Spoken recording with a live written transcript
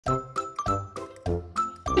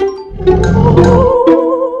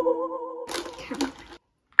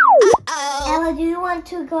Ella, do you want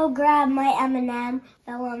to go grab my M&M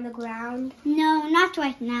fell on the ground? No, not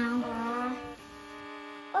right now.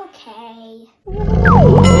 Okay.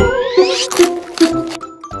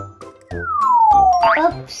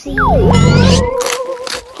 Oopsie.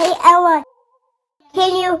 Hey, Ella,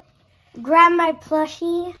 can you grab my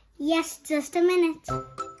plushie? Yes, just a minute.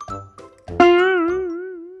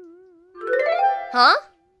 Huh?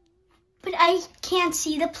 But I can't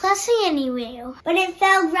see the plushie anywhere. But it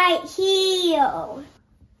fell right here.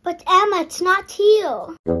 But Emma, it's not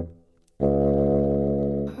here.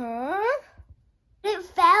 Huh? It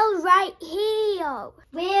fell right here.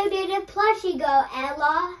 Where did the plushie go,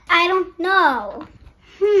 Ella? I don't know.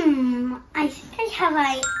 I think I have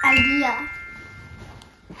an idea.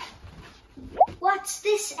 What's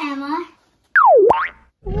this, Emma?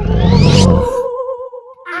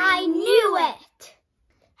 I knew it.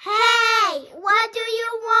 Hey, what do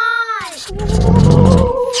you want?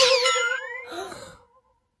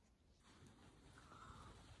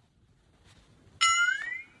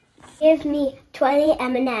 Give me 20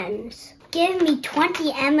 M&Ms. Give me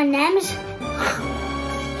 20 M&Ms?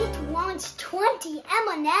 It wants 20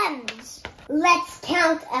 M&Ms. Let's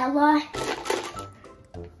count, Ella.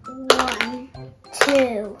 1,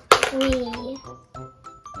 2, 3,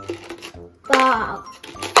 4,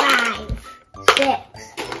 5, 6,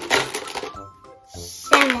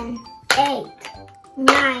 7, 8,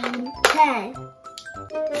 9, 10.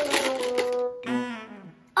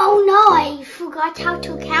 Oh no, I forgot how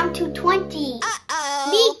to count to 20.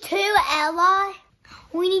 Me too, Ella.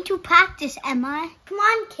 We need to practice, Emma. Come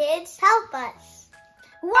on, kids, help us.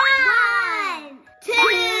 1, 2,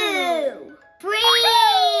 3,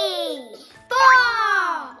 4,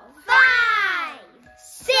 5,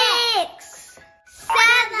 6, 7,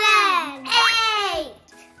 8,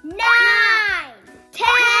 9, 10,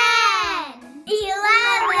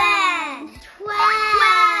 11,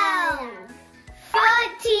 12,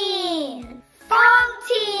 14,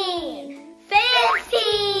 14,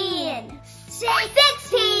 15, 16,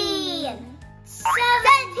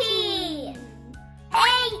 17,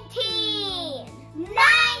 18, 19,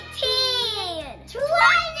 20!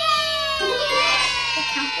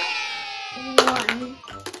 1,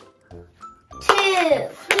 2,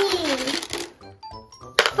 3,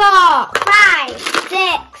 4, 5,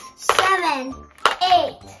 6, 7,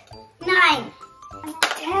 8, 9,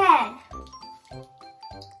 10,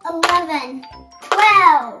 11,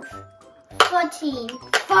 12, 14,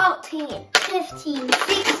 14, 15,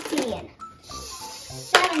 16,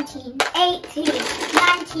 17, 18,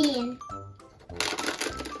 19,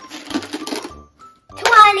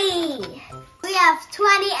 20. We have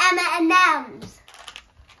 20 M&Ms.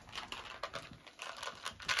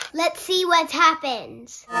 Let's see what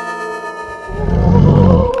happens.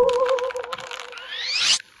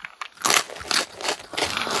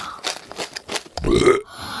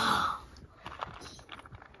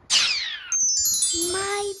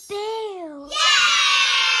 My bill.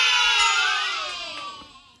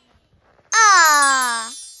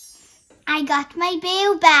 Ah! I got my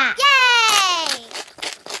bill back. Yay!